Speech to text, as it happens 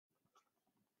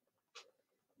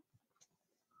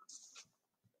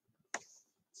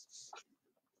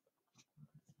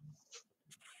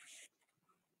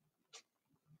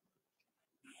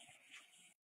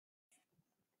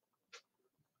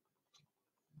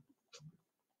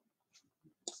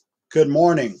Good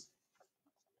morning.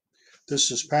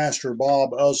 This is Pastor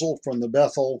Bob Uzzle from the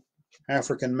Bethel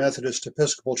African Methodist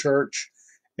Episcopal Church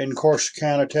in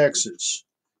Corsicana, Texas.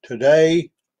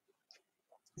 Today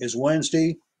is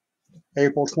Wednesday,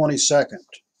 April 22nd.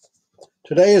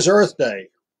 Today is Earth Day.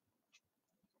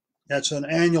 That's an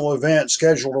annual event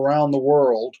scheduled around the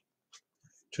world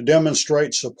to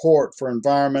demonstrate support for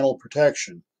environmental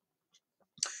protection.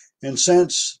 And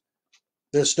since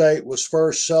this date was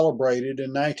first celebrated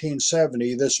in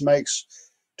 1970, this makes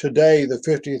today the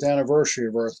 50th anniversary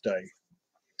of Earth Day.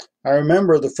 I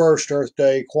remember the first Earth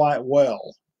Day quite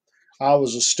well. I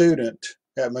was a student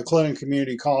at McLennan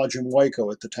Community College in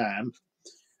Waco at the time.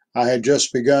 I had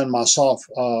just begun my I was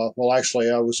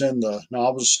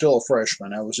still a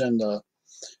freshman. I was in the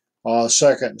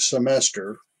second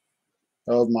semester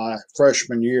of my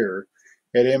freshman year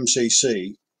at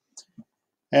MCC.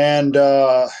 And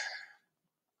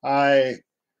I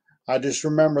just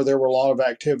remember there were a lot of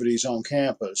activities on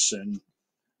campus and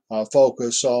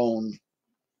focus on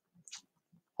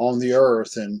the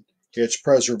earth and its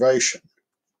preservation.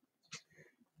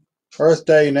 Earth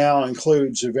Day now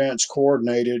includes events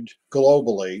coordinated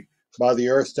globally by the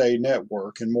Earth Day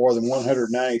Network in more than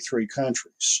 193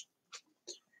 countries.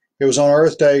 It was on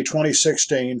Earth Day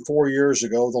 2016, 4 years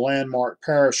ago, the landmark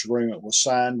Paris Agreement was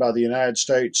signed by the United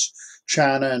States,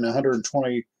 China, and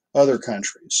 120 other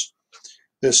countries.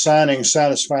 This signing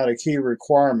satisfied a key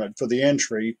requirement for the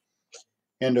entry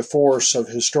into force of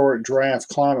historic draft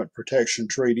climate protection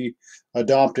treaty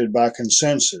adopted by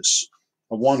consensus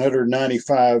of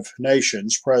 195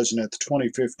 nations present at the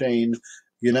 2015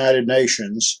 United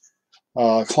Nations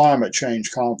Climate Change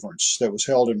Conference that was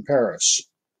held in Paris.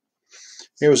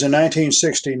 It was in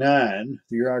 1969,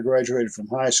 the year I graduated from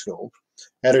high school,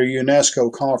 at a UNESCO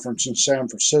conference in San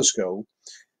Francisco,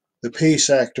 the peace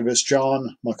activist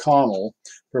John McConnell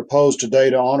proposed a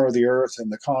day to honor the earth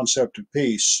and the concept of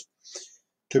peace,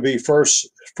 to be first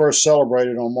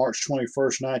celebrated on March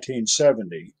 21st,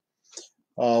 1970,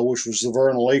 which was the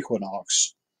vernal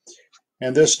equinox.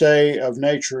 And this day of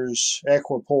nature's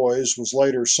equipoise was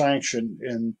later sanctioned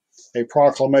in a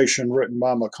proclamation written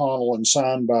by McConnell and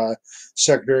signed by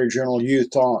Secretary General Hugh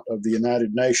Thant of the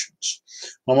United Nations.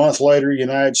 A month later,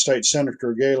 United States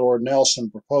Senator Gaylord Nelson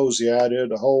proposed the idea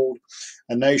to hold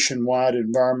a nationwide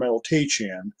environmental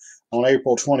teach-in on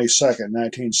April 22,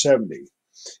 1970.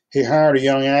 He hired a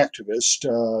young activist,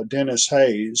 Dennis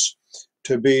Hayes,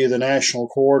 to be the national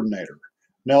coordinator.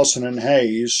 Nelson and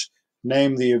Hayes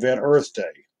named the event Earth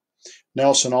Day.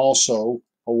 Nelson also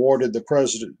awarded the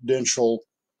Presidential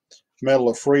Medal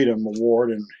of Freedom Award,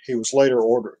 and he was later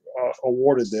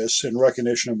awarded this in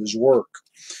recognition of his work.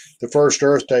 The first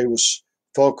Earth Day was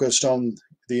focused on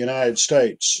the United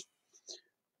States.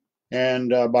 And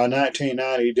by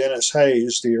 1990, Dennis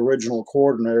Hayes, the original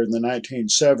coordinator in the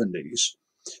 1970s,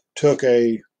 took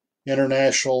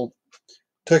international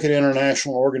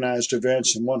organized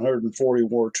events in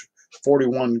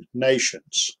 141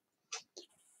 nations.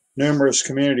 Numerous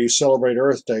communities celebrate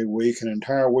Earth Day week, an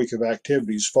entire week of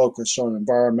activities focused on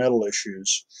environmental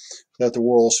issues that the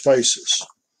world faces.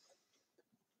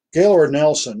 Gaylord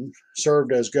Nelson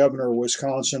served as governor of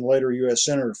Wisconsin, later U.S.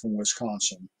 Senator from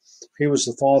Wisconsin. He was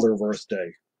the father of Earth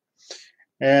Day.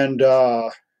 And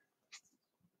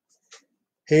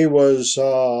he was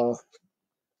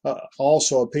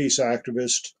also a peace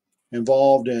activist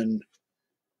involved in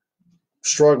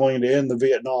struggling to end the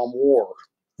Vietnam War.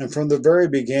 And from the very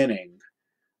beginning,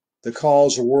 the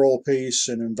cause of world peace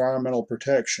and environmental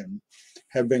protection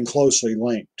have been closely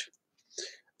linked.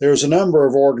 There's a number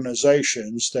of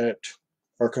organizations that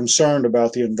are concerned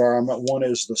about the environment. One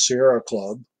is the Sierra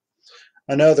Club.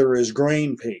 Another is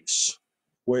Greenpeace,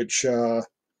 which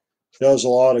does a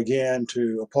lot, again,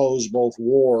 to oppose both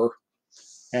war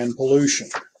and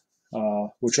pollution,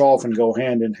 which often go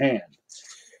hand in hand.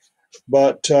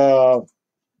 But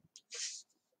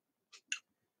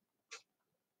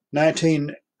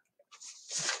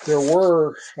there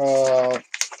were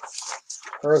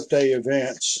Earth Day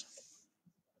events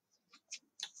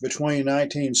between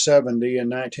 1970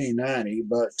 and 1990,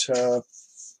 but to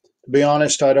be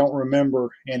honest, I don't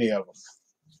remember any of them.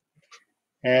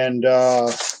 And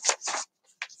the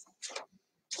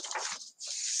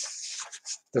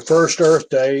first Earth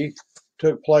Day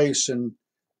took place in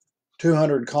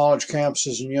 200 college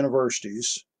campuses and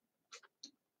universities,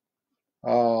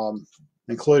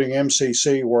 including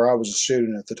MCC, where I was a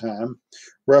student at the time,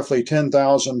 roughly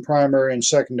 10,000 primary and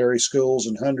secondary schools,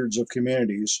 and hundreds of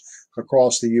communities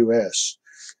across the U.S.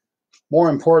 More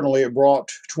importantly, it brought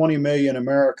 20 million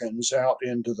Americans out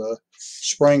into the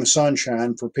spring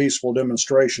sunshine for peaceful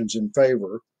demonstrations in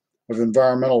favor of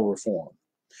environmental reform.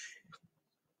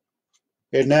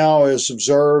 It now is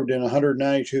observed in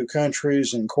 192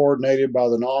 countries and coordinated by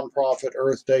the nonprofit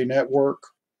Earth Day Network,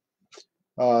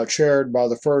 chaired by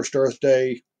the first Earth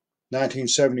Day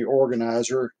 1970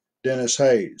 organizer, Dennis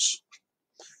Hayes,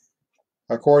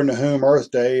 according to whom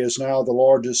Earth Day is now the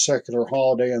largest secular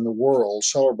holiday in the world,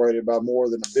 celebrated by more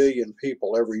than 1 billion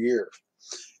people every year.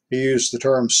 He used the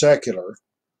term secular.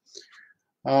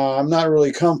 I'm not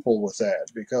really comfortable with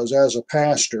that because as a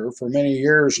pastor for many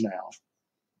years now,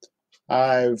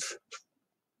 I've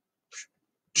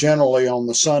generally on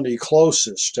the Sunday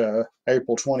closest to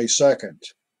April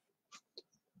 22nd,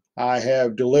 I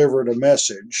have delivered a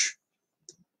message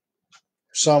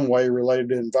some way related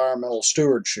to environmental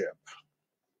stewardship.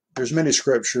 There's many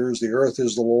scriptures. The earth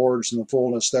is the Lord's and the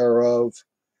fullness thereof.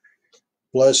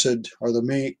 Blessed are the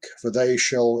meek, for they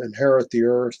shall inherit the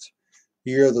earth.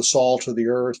 Ye are the salt of the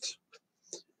earth.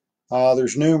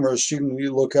 There's numerous, you can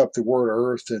look up the word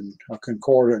earth in a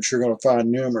concordance, you're going to find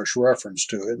numerous reference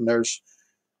to it. And it's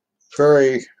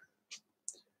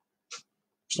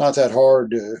not that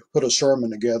hard to put a sermon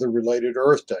together related to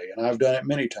Earth Day, and I've done it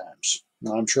many times.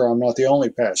 And I'm sure I'm not the only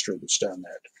pastor that's done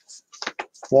that.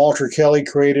 Walter Kelly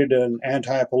created an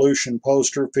anti-pollution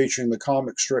poster featuring the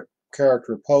comic strip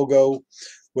character Pogo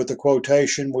with the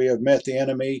quotation, "We have met the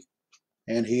enemy,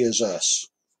 and he is us,"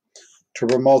 to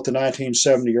promote the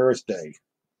 1970 Earth Day.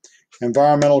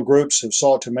 Environmental groups have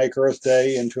sought to make Earth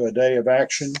Day into a day of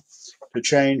action to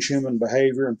change human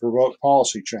behavior and provoke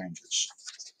policy changes.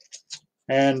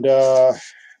 And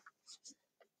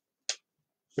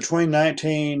between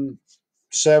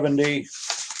 1970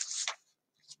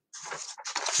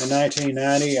 and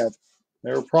 1990,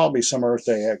 there were probably some Earth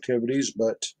Day activities,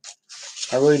 but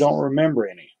I really don't remember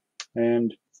any.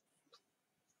 And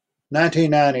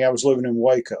 1990, I was living in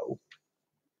Waco.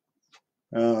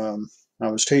 I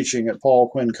was teaching at Paul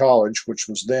Quinn College, which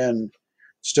was then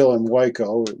still in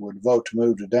Waco. It would vote to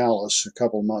move to Dallas a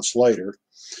couple of months later.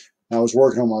 I was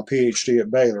working on my PhD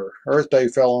at Baylor. Earth Day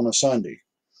fell on a Sunday.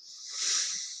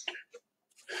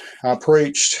 I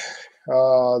preached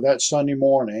that Sunday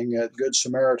morning at Good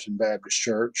Samaritan Baptist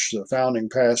Church. The founding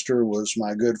pastor was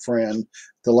my good friend,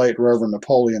 the late Reverend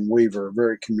Napoleon Weaver, a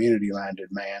very community-minded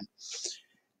man.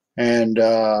 And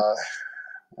I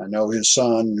know his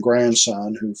son and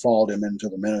grandson who followed him into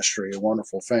the ministry, a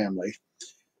wonderful family.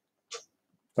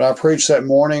 But I preached that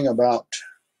morning about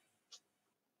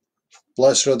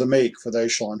blessed are the meek, for they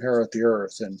shall inherit the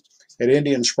earth. And at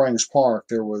Indian Springs Park,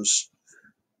 there was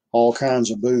all kinds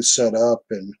of booths set up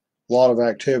and a lot of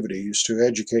activities to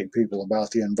educate people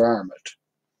about the environment.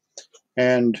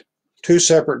 And two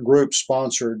separate groups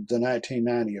sponsored the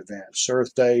 1990 events.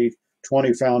 Earth Day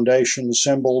 20 Foundation,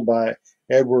 assembled by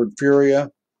Edward Furia,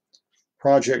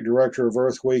 project director of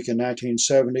Earth Week in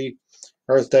 1970.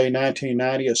 Earth Day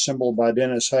 1990, assembled by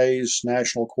Dennis Hayes,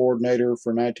 national coordinator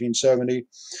for 1970.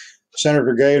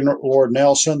 Senator Gaylord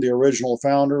Nelson, the original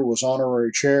founder, was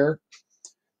honorary chair.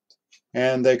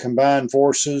 And they combined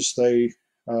forces. They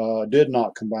did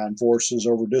not combine forces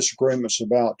over disagreements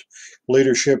about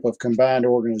leadership of combined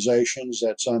organizations.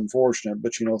 That's unfortunate,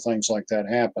 but you know, things like that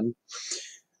happen.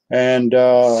 And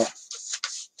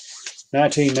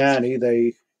 1990,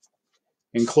 they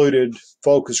included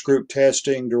focus group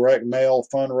testing, direct mail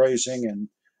fundraising, and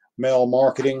mail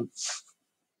marketing.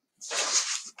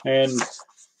 And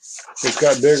it's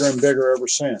got bigger and bigger ever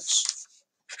since.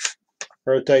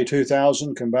 Earth Day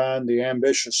 2000 combined the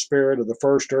ambitious spirit of the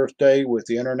first Earth Day with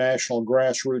the international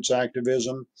grassroots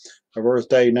activism of Earth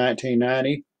Day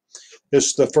 1990. This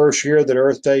is the first year that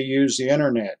Earth Day used the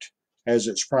internet as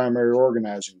its primary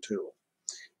organizing tool.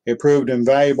 It proved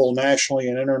invaluable nationally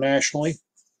and internationally.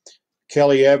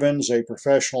 Kelly Evans, a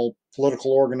professional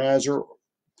political organizer,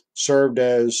 served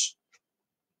as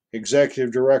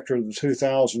executive director of the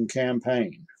 2000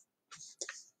 campaign.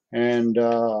 And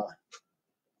it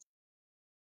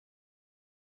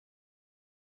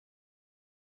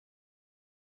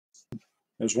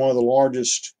was one of the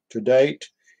largest to date.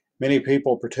 Many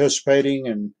people participating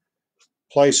in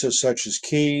places such as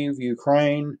Kyiv,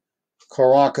 Ukraine,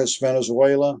 Caracas,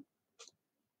 Venezuela,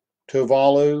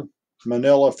 Tuvalu,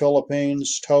 Manila,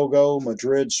 Philippines, Togo,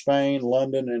 Madrid, Spain,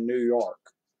 London, and New York.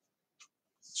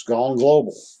 It's gone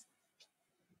global.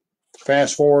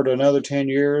 Fast forward another 10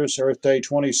 years, Earth Day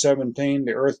 2017,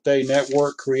 the Earth Day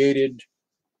Network created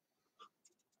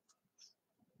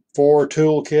 4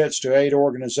 toolkits to aid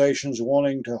organizations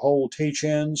wanting to hold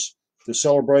teach-ins to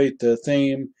celebrate the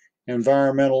theme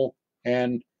environmental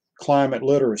and climate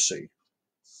literacy.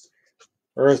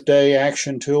 Earth Day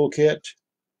Action Toolkit,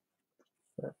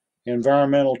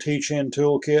 Environmental Teach-In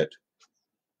Toolkit,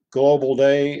 Global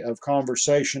Day of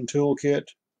Conversation Toolkit,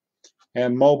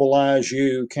 and Mobilize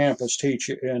U Campus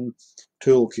Teach-In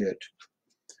Toolkit.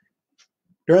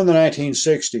 During the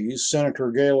 1960s,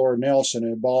 Senator Gaylord Nelson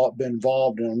had been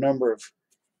involved in a number of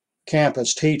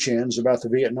campus teach-ins about the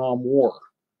Vietnam War.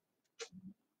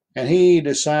 And he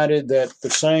decided that the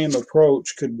same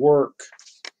approach could work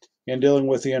in dealing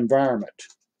with the environment.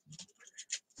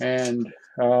 And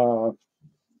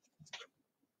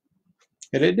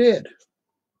it did.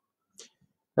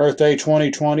 Earth Day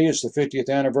 2020 is the 50th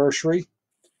anniversary.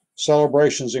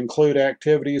 Celebrations include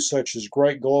activities such as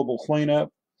Great Global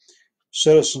Cleanup,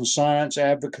 citizen science,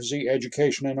 advocacy,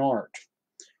 education, and art.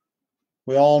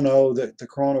 We all know that the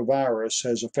coronavirus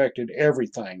has affected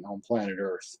everything on planet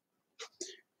Earth.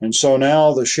 And so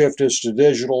now the shift is to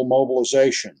digital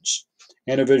mobilizations,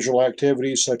 individual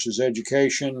activities such as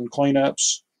education,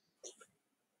 cleanups,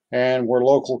 and where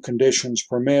local conditions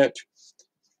permit.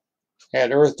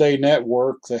 At Earth Day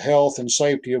Network, the health and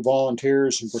safety of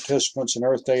volunteers and participants in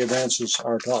Earth Day events is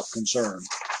our top concern,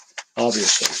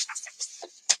 obviously.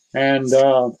 And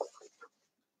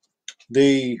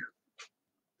here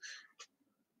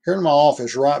in my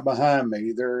office, right behind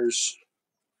me, there's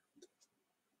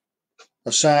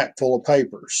a sack full of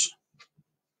papers.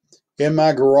 In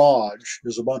my garage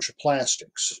is a bunch of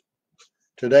plastics.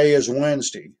 Today is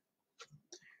Wednesday,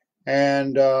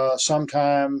 and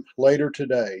sometime later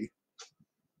today,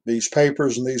 these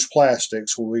papers and these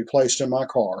plastics will be placed in my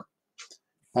car.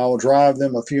 I will drive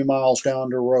them a few miles down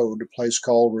the road to a place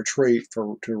called Retreat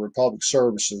to Republic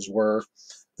Services, where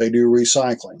they do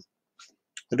recycling.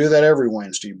 I do that every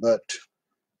Wednesday, but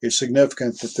it's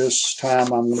significant that this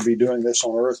time I'm going to be doing this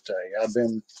on Earth Day. I've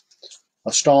been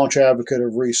a staunch advocate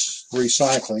of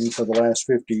recycling for the last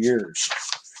 50 years.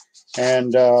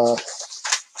 And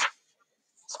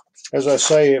as I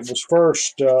say, it was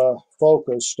first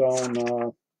focused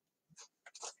on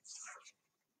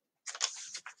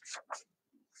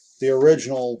the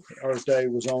original Earth Day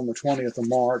was on the 20th of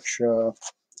March,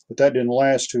 but that didn't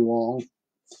last too long.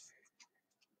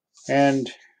 And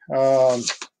why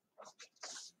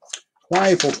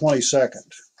April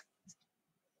 22nd?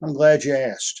 I'm glad you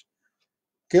asked.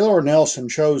 Gaylord Nelson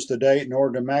chose the date in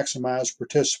order to maximize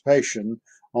participation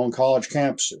on college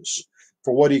campuses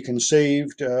for what he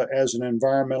conceived as an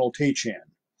environmental teach-in.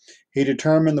 He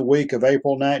determined the week of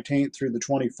April 19th through the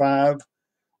 25th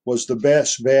was the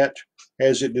best bet,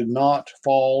 as it did not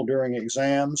fall during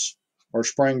exams or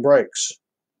spring breaks.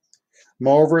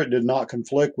 Moreover, it did not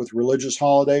conflict with religious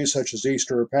holidays such as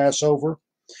Easter or Passover.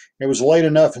 It was late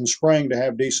enough in spring to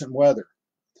have decent weather.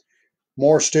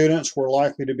 More students were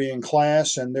likely to be in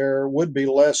class, and there would be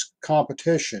less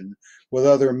competition with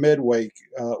other midweek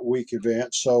week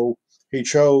events, so he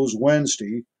chose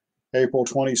Wednesday, April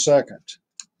 22nd.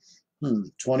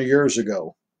 20 years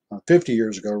ago, 50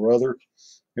 years ago rather.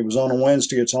 It was on a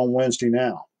Wednesday, it's on Wednesday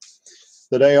now.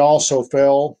 The day also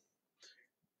fell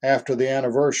after the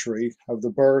anniversary of the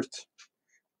birth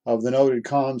of the noted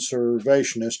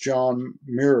conservationist John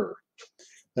Muir.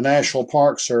 The National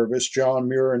Park Service, John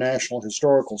Muir National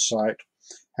Historical Site,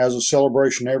 has a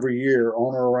celebration every year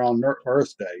on or around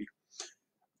Earth Day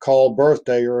called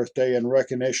Birthday Earth Day in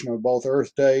recognition of both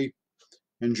Earth Day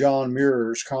and John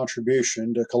Muir's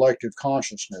contribution to collective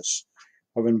consciousness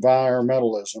of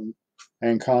environmentalism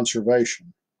and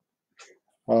conservation.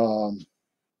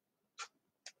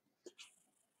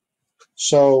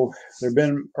 So there have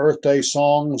been Earth Day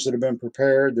songs that have been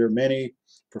prepared. There are many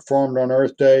performed on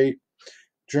Earth Day,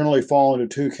 generally fall into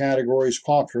two categories: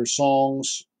 popular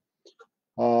songs,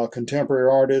 contemporary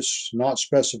artists not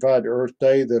specified to Earth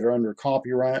Day that are under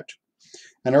copyright.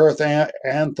 An Earth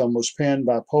Anthem was penned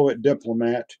by poet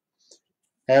diplomat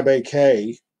Abbe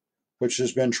K, which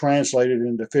has been translated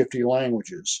into 50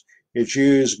 languages. It's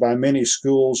used by many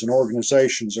schools and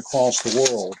organizations across the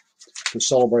world to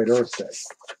celebrate Earth Day.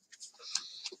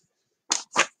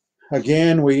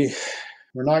 Again, we're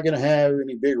not going to have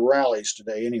any big rallies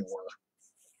today anywhere.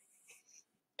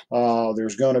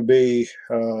 There's going to be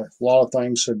a lot of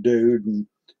things subdued and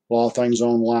a lot of things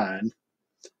online.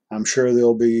 I'm sure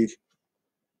there'll be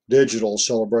digital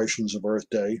celebrations of Earth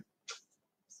Day.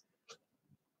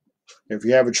 If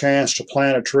you have a chance to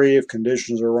plant a tree, if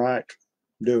conditions are right,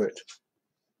 do it.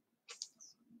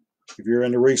 If you're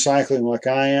into recycling like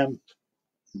I am,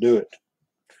 do it.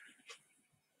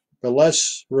 But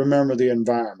let's remember the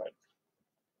environment.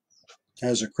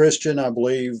 As a Christian, I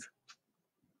believe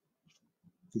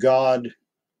God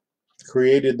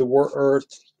created the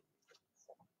earth.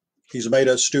 He's made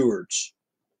us stewards.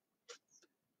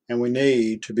 And we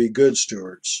need to be good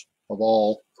stewards of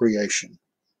all creation.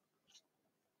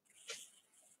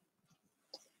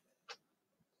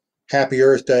 Happy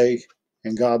Earth Day,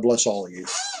 and God bless all of you.